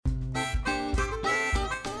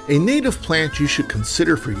A native plant you should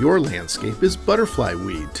consider for your landscape is butterfly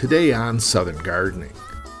weed, today on Southern Gardening.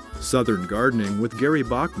 Southern Gardening with Gary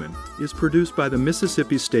Bachman is produced by the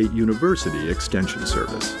Mississippi State University Extension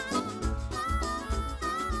Service.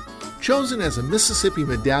 Chosen as a Mississippi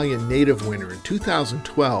Medallion native winner in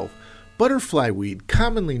 2012, butterfly weed,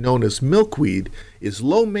 commonly known as milkweed, is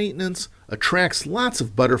low maintenance, attracts lots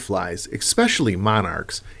of butterflies, especially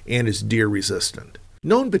monarchs, and is deer resistant.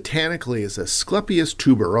 Known botanically as Asclepias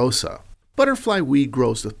tuberosa, butterfly weed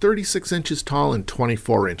grows to 36 inches tall and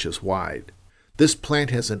 24 inches wide. This plant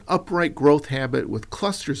has an upright growth habit with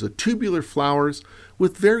clusters of tubular flowers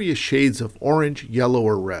with various shades of orange, yellow,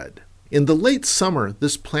 or red. In the late summer,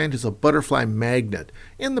 this plant is a butterfly magnet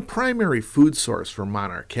and the primary food source for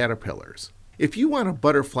monarch caterpillars. If you want a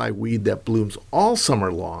butterfly weed that blooms all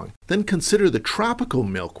summer long, then consider the tropical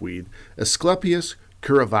milkweed, Asclepias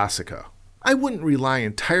cuirassica. I wouldn't rely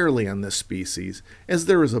entirely on this species, as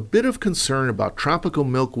there is a bit of concern about tropical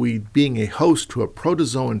milkweed being a host to a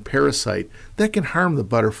protozoan parasite that can harm the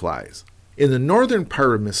butterflies. In the northern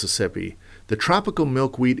part of Mississippi, the tropical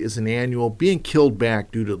milkweed is an annual, being killed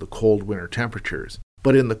back due to the cold winter temperatures.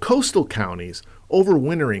 But in the coastal counties,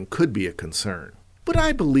 overwintering could be a concern. But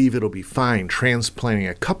I believe it'll be fine transplanting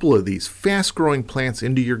a couple of these fast-growing plants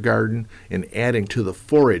into your garden and adding to the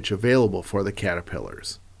forage available for the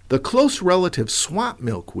caterpillars. The close relative swamp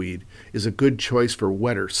milkweed is a good choice for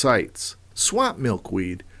wetter sites. Swamp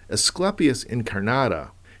milkweed, Asclepias incarnata,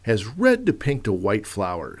 has red to pink to white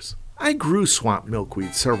flowers. I grew swamp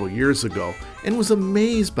milkweed several years ago and was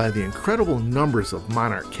amazed by the incredible numbers of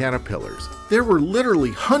monarch caterpillars. There were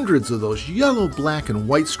literally hundreds of those yellow, black, and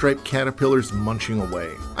white striped caterpillars munching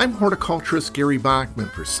away. I'm horticulturist Gary Bachman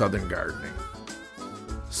for Southern Gardening.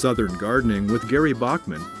 Southern Gardening with Gary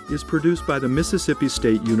Bachman is produced by the Mississippi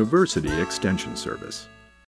State University Extension Service.